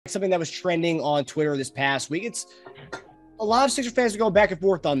something that was trending on Twitter this past week. It's a lot of Sixer fans are going back and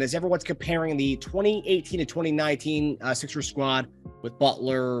forth on this. Everyone's comparing the 2018 to 2019 Sixer squad with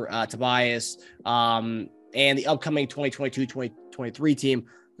Butler, Tobias, and the upcoming 2022-2023 team.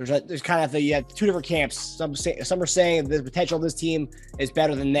 There's kind of two different camps. Some are saying the potential of this team is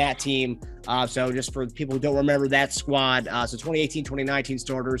better than that team. So just for people who don't remember that squad, so 2018-2019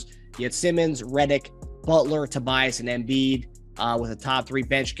 starters, you had Simmons, Redick, Butler, Tobias, and Embiid, with the top three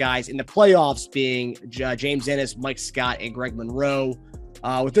bench guys in the playoffs being James Ennis, Mike Scott, and Greg Monroe.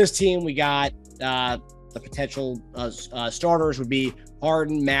 With this team, we got the potential starters would be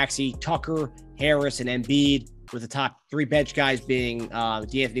Harden, Maxey, Tucker, Harris, and Embiid, with the top three bench guys being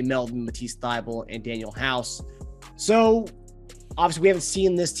DeAnthony, Melton, Matisse, Thybulle, and Danuel House. So obviously we haven't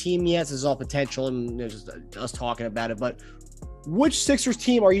seen this team yet. This is all potential and just us talking about it. But which Sixers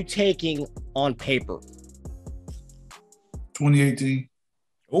team are you taking on paper? 2018.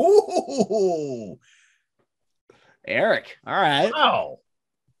 Ooh. Eric. All right. Wow.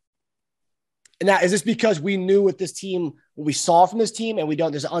 Now, is this because we knew what we saw from this team, and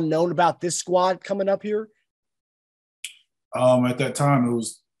there's unknown about this squad coming up here? At that time, it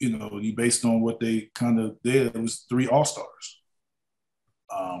was, based on what they kind of did, it was 3 All-Stars.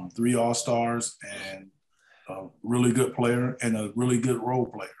 3 All-Stars and a really good player and a really good role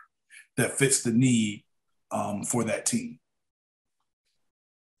player that fits the need for that team.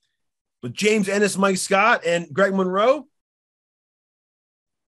 With James Ennis, Mike Scott, and Greg Monroe?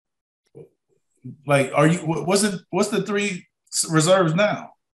 Like, what's the 3 reserves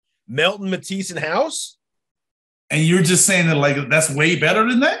now? Melton, Matisse, and House? And you're just saying that, like, that's way better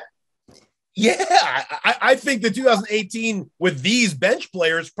than that? Yeah, I think the 2018 with these bench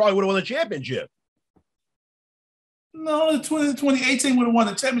players probably would have won the championship. No, the 2018 would have won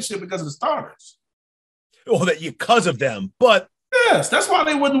the championship because of the starters. Oh, because of them. But yes, that's why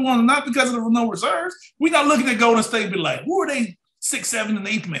they wouldn't have won, not because of no reserves. We're not looking at Golden State and be like, who are they 6, 7, and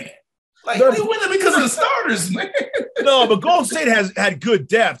 8 man? Like, they winning because of the starters, man. No, but Golden State has had good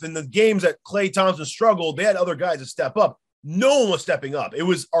depth. In the games that Klay Thompson struggled, they had other guys to step up. No one was stepping up. It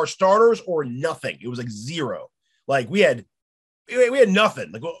was our starters or nothing. It was like 0. Like we had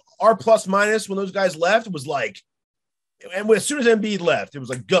nothing. Like our plus minus when those guys left was like, and as soon as Embiid left, it was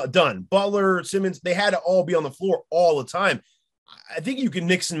like done. Butler, Simmons, they had to all be on the floor all the time. I think you can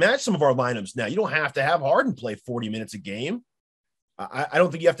mix and match some of our lineups now. You don't have to have Harden play 40 minutes a game. I don't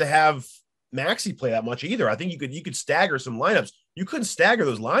think you have to have Maxey play that much either. I think you could stagger some lineups. You couldn't stagger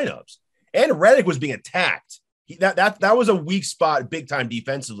those lineups. And Redick was being attacked. That was a weak spot, big time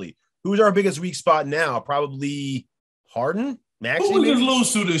defensively. Who's our biggest weak spot now? Probably Harden, Maxey. Who we just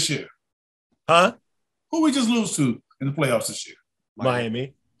lose to this year? Huh? Who we just lose to in the playoffs this year?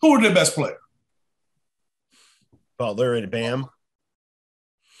 Miami. Who are their best player? Butler and Bam.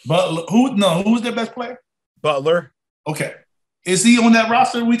 Butler. Who's their best player? Butler. Okay. Is he on that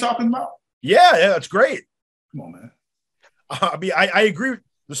roster we talking about? Yeah, that's great. Come on, man. I mean, I agree.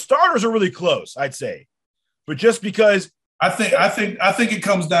 The starters are really close, I'd say. But just because I think it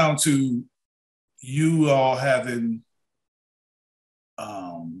comes down to you all having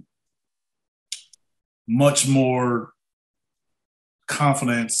much more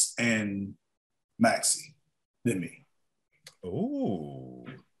confidence in Maxey than me. Oh.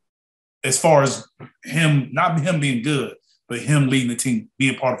 As far as not him being good, but him leading the team,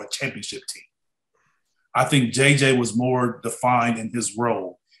 being part of a championship team. I think JJ was more defined in his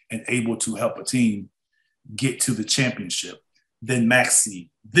role and able to help a team get to the championship than Maxey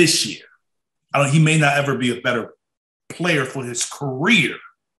this year. He may not ever be a better player for his career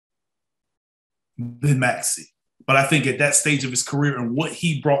than Maxey. But I think at that stage of his career and what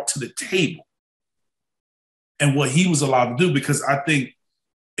he brought to the table and what he was allowed to do, because I think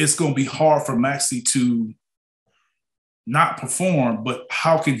it's going to be hard for Maxey to not perform, but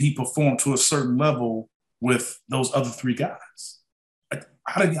how can he perform to a certain level with those other 3 guys?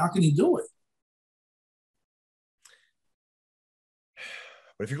 How can he do it?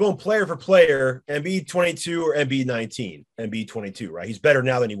 But if you're going player for player, Embiid 22 or Embiid 19, Embiid 22, right? He's better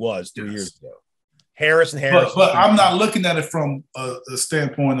now than he was 3 years ago. Harris. But I'm not looking at it from a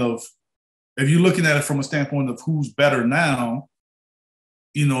standpoint of, if you're looking at it from a standpoint of who's better now,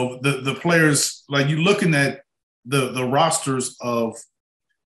 the players, like you're looking at the rosters of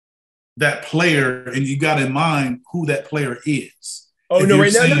that player, and you got in mind who that player is. Oh, no,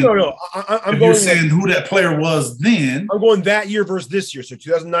 right now, no. I'm going. You're saying who that player was then. I'm going that year versus this year. So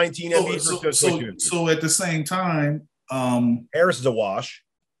 2019 NBA versus 2022. So at the same time, Harris is a wash.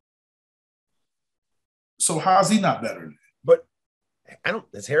 So how's he not better? But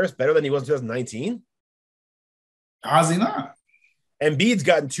is Harris better than he was in 2019? How's he not? Embiid's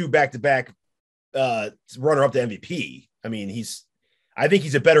gotten 2 back-to-back runner-up to MVP. I mean, I think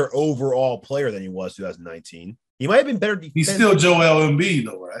he's a better overall player than he was 2019. He might have been better defense. He's still Joel Embiid,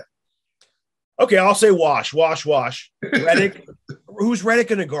 though, right? Okay, I'll say wash. Redick. Who's Redick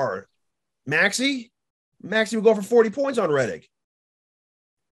going to guard? Maxey? Maxey would go for 40 points on Redick.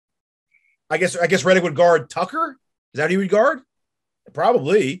 I guess Redick would guard Tucker. Is that who he would guard?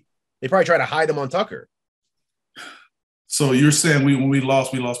 Probably. They probably try to hide him on Tucker. So you're saying when we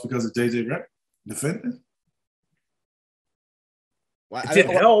lost because of JJ Redick defending? Well, It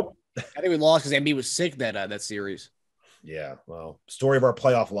didn't help. I think we lost because Embiid was sick that series. Yeah, well, story of our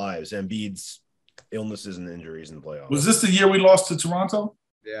playoff lives. Embiid's illnesses and injuries in the playoffs. Was this the year we lost to Toronto?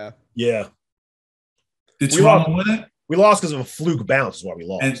 Yeah. Yeah. Did Toronto win it? We lost because of a fluke bounce is why we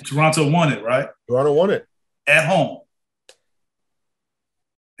lost. And Toronto won it, right? Toronto won it. At home.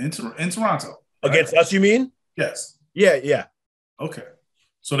 In Toronto. Against us, you mean? Yes. Yeah. Okay.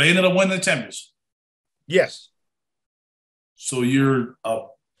 So they ended up winning the championship. Yes. So you're a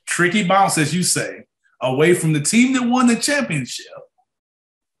tricky bounce, as you say, away from the team that won the championship.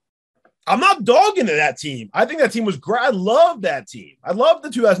 I'm not dogging that team. I think that team was great. I love that team. I love the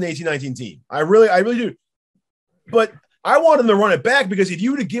 2018-19 team. I really do. But I want them to run it back because if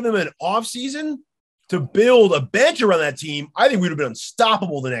you would have given them an offseason to build a bench around that team, I think we would have been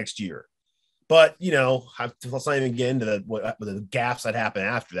unstoppable the next year. But, let's not even get into the gaffes that happened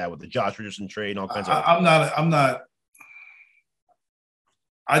after that with the Josh Richardson trade and all kinds of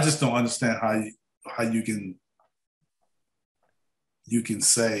I just don't understand how you can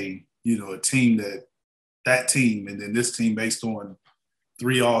say, a team that team and then this team based on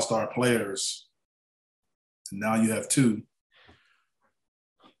 3 all-star players, and now you have 2.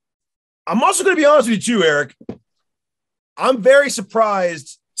 I'm also going to be honest with you too, Eric. I'm very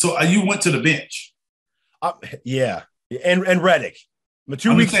surprised. So you went to the bench. Yeah. And Redick.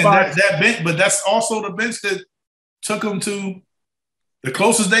 2 weeks back. That bench, but that's also the bench that took them to the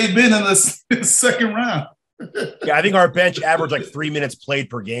closest they've been in the second round. Yeah, I think our bench averaged like 3 minutes played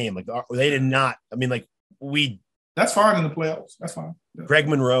per game. Like they did not. I mean, like That's fine in the playoffs. That's fine. Yeah. Greg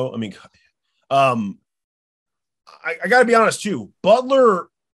Monroe. I mean, I got to be honest too. Butler,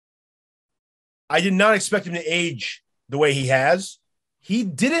 I did not expect him to age the way he has. He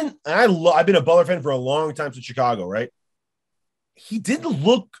didn't. I've been a Butler fan for a long time since Chicago, right? He didn't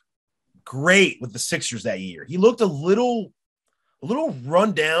look great with the Sixers that year. He looked a little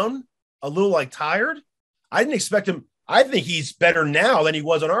run down, a little like tired. I didn't expect him. I think he's better now than he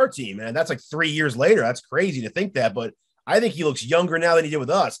was on our team, man. That's like 3 years later. That's crazy to think that, but I think he looks younger now than he did with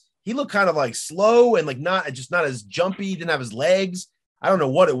us. He looked kind of like slow and like not as jumpy. Didn't have his legs. I don't know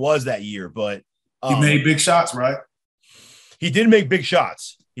what it was that year, but he made big shots, right? He did make big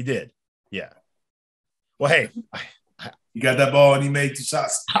shots. He did. Yeah. Well, hey, he got that ball and he made 2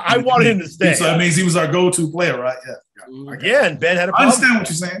 shots. I wanted him to stay. So that means he was our go-to player, right? Yeah. Yeah, and Ben had a problem. I understand what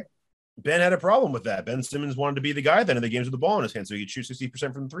you're saying. Ben had a problem with that. Ben Simmons wanted to be the guy at the end of the games with the ball in his hand so he could shoot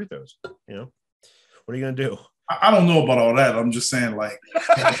 60% from the 3 throws. What are you going to do? I don't know about all that. I'm just saying, like,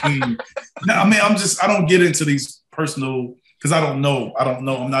 I don't get into these personal because I don't know. I'm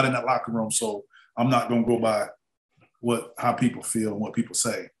not in that locker room, so I'm not going to go by how people feel and what people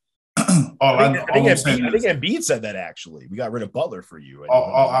say. I think Embiid said that actually. We got rid of Butler for you.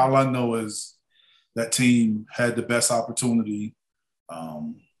 All I know is that team had the best opportunity,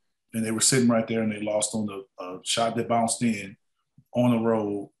 and they were sitting right there, and they lost on the shot that bounced in on the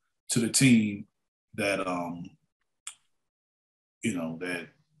road to the team that that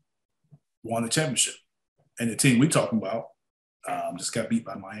won the championship. And the team we talking about just got beat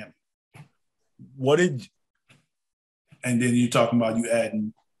by Miami. And then you're talking about you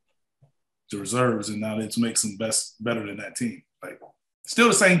adding the reserves, and now it makes them better than that team. Like, still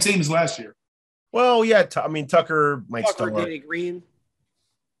the same team as last year. Well, yeah. Tucker might start. Danny Green.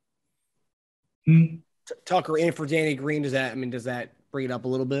 Tucker in for Danny Green. Does that bring it up a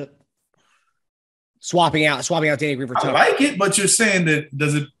little bit? Swapping out Danny Green for Tucker. I like it, but you're saying that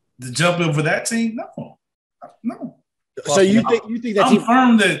does it jump over that team? No. So you think that I'm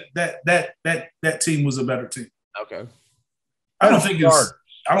firm that team was a better team. Okay. I don't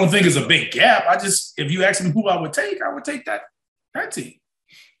think it's a big gap. If you ask me who I would take that team.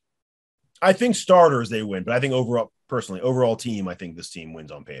 I think starters they win, but I think overall team, I think this team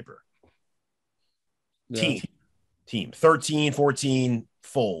wins on paper. Yeah. Team 13, 14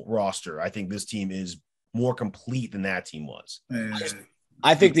 full roster. I think this team is more complete than that team was.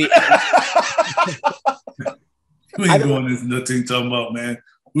 I think we ain't going this nothing talking about, man.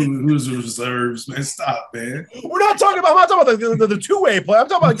 Who's reserves, man? Stop, man. I'm not talking about the two-way play. I'm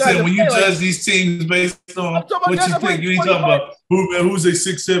talking about guys. When you judge these teams based on what you think, you ain't talking about Who's a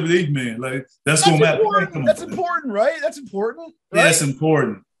 6, 7, 8 man? Like that's gonna matter. That's important, right? That's important. Right? Yeah, it's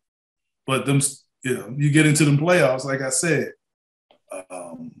important. But you get into them playoffs, like I said.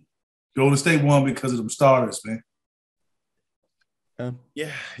 Golden State won because of them starters, man.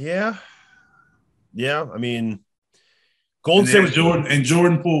 Yeah. I mean, Golden State was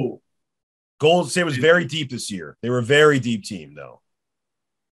Jordan Poole. Golden State was very deep this year. They were a very deep team, though.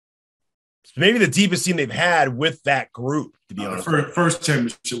 Maybe the deepest team they've had with that group, to be honest. First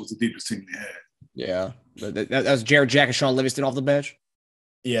championship was the deepest team they had. Yeah. That was Jared Jack and Sean Livingston off the bench.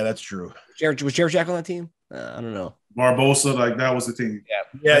 Yeah, that's true. Was Jared Jack on that team? I don't know. Barbosa, that was the team.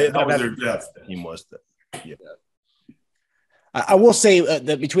 Yeah, that was their depth. The team was that. Yeah. I will say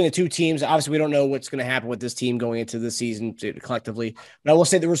that between the two teams, obviously we don't know what's going to happen with this team going into the season collectively. But I will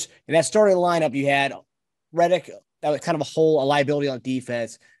say there was in that starting lineup you had Redick, that was kind of a liability on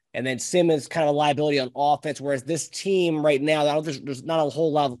defense, and then Simmons kind of a liability on offense. Whereas this team right now, there's not a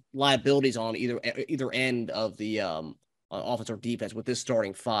whole lot of liabilities on either end of the on offense or defense with this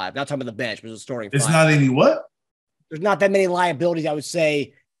starting five. Not talking about the bench, but the starting five. It's not any what? There's not that many liabilities, I would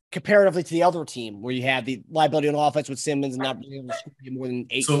say, comparatively to the other team, where you have the liability on offense with Simmons and not being able to score more than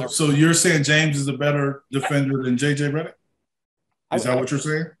 8. So you're saying James is a better defender than JJ Redick? Is that what you're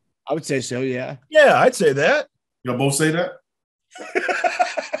saying? I would say so, yeah. Yeah, I'd say that. Y'all both say that?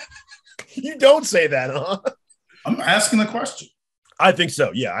 You don't say that, huh? I'm asking a question. I think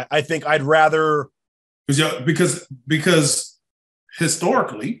so, yeah. I think I'd rather because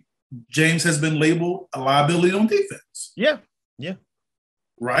historically, James has been labeled a liability on defense. Yeah.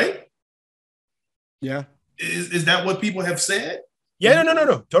 Right? Yeah. Is that what people have said? Yeah,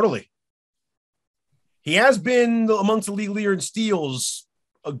 no, totally. He has been amongst the league leader in steals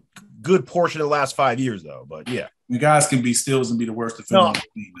a good portion of the last 5 years, though. But yeah, the guys can be steals and be the worst defender on the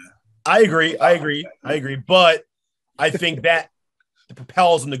team, man. I agree. But I think that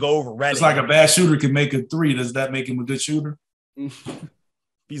propels him to go over Redick. It's like a bad shooter can make a three. Does that make him a good shooter?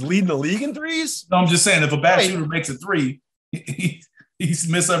 He's leading the league in threes? No, I'm just saying if a bad shooter makes a three, he's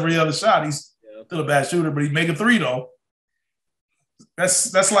missed every other shot. He's still a bad shooter, but he make a three though.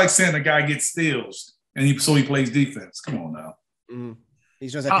 That's like saying a guy gets steals and he plays defense. Come on now. Mm-hmm.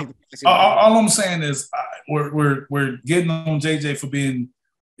 He's just all I'm saying is we're getting on JJ for being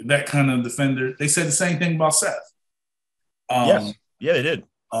that kind of defender. They said the same thing about Seth. Yes. Yeah, they did.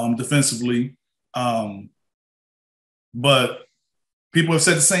 Defensively. But people have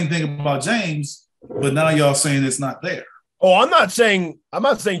said the same thing about James, but now y'all saying it's not there. Oh, I'm not saying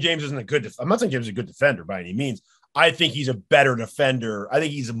James isn't a good. I'm not saying James is a good defender by any means. I think he's a better defender. I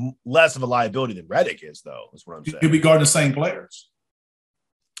think he's less of a liability than Redick is, though. That's what I'm saying. He'll be guarding the same players.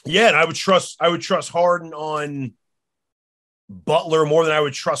 Yeah, and I would trust Harden on Butler more than I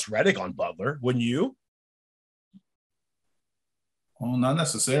would trust Redick on Butler. Wouldn't you? Well, not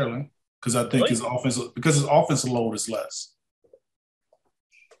necessarily, because I think his offensive load is less.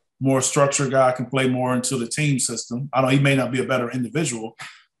 More structured guy can play more into the team system. I know he may not be a better individual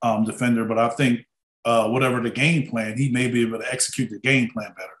defender, but I think whatever the game plan, he may be able to execute the game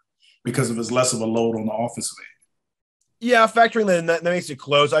plan better because of his less of a load on the offensive end. Yeah, factoring that in, that makes it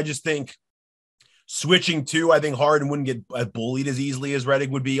close. I just think switching to, I think Harden wouldn't get bullied as easily as Redick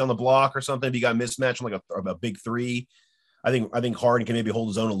would be on the block or something if he got mismatched on like a big three. I think Harden can maybe hold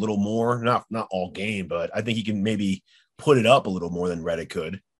his own a little more, not all game, but I think he can maybe put it up a little more than Redick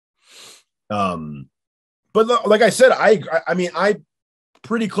could. But like I said, I mean, I'm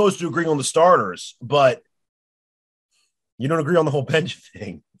pretty close to agreeing on the starters, but you don't agree on the whole bench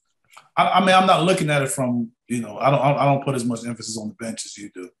thing. I mean, I'm not looking at it from, I don't put as much emphasis on the bench as you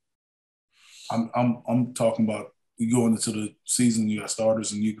do. I'm talking about you going into the season, you got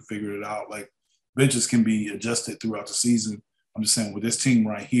starters and you can figure it out. Like benches can be adjusted throughout the season. I'm just saying with this team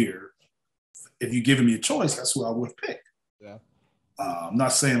right here, if you're giving me a choice, that's who I would pick. Yeah. I'm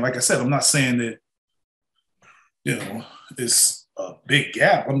not saying, like I said, I'm not saying that, it's a big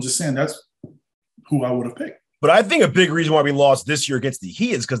gap. I'm just saying that's who I would have picked. But I think a big reason why we lost this year against the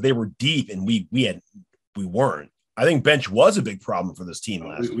Heat is because they were deep and we weren't. I think bench was a big problem for this team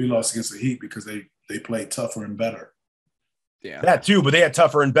last year. We lost against the Heat because they played tougher and better. Yeah, that too. But they had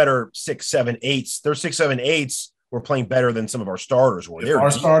tougher and better 6, 7, 8s. Their 6, 7, 8s were playing better than some of our starters were. If our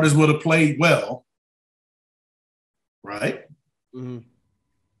starters would have played well, right? Mm-hmm.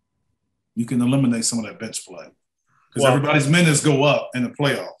 You can eliminate some of that bench play because everybody's minutes go up in the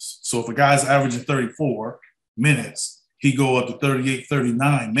playoffs. So if a guy's averaging 34 minutes, he go up to 38,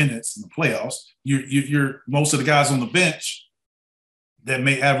 39 minutes in the playoffs. You're most of the guys on the bench that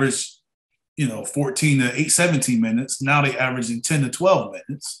may average, 14 to 17 minutes. Now they averaging 10 to 12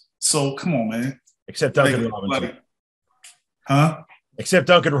 minutes. So come on, man. Except Duncan Robinson. Huh? Except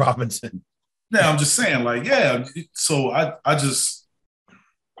Duncan Robinson. Yeah, I'm just saying, like, yeah. So I just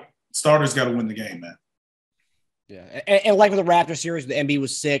starters got to win the game, man. Yeah, and like with the Raptors series, the Embiid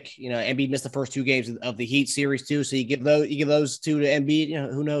was sick. You know, Embiid missed the first 2 games of the Heat series too. So you give those 2 to Embiid. You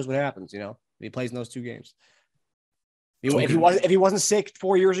know, who knows what happens? You know, if he plays in those 2 games. If he wasn't sick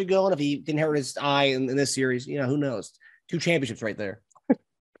 4 years ago, and if he didn't hurt his eye in this series, you know, who knows? 2 championships right there.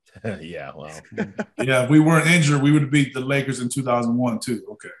 Yeah, well, yeah. If we weren't injured, we would have beat the Lakers in 2001 too.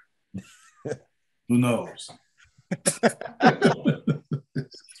 Okay, who knows?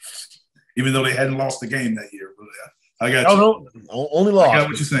 Even though they hadn't lost the game that year, but I got you. No, only lost. I got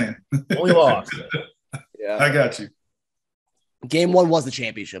what you're saying. Only lost. Yeah, I got you. Game 1 was the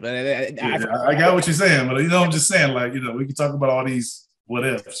championship. I got what you're saying, but I'm just saying, like, we can talk about all these what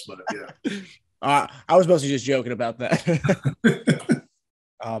ifs, but yeah. I was mostly just joking about that.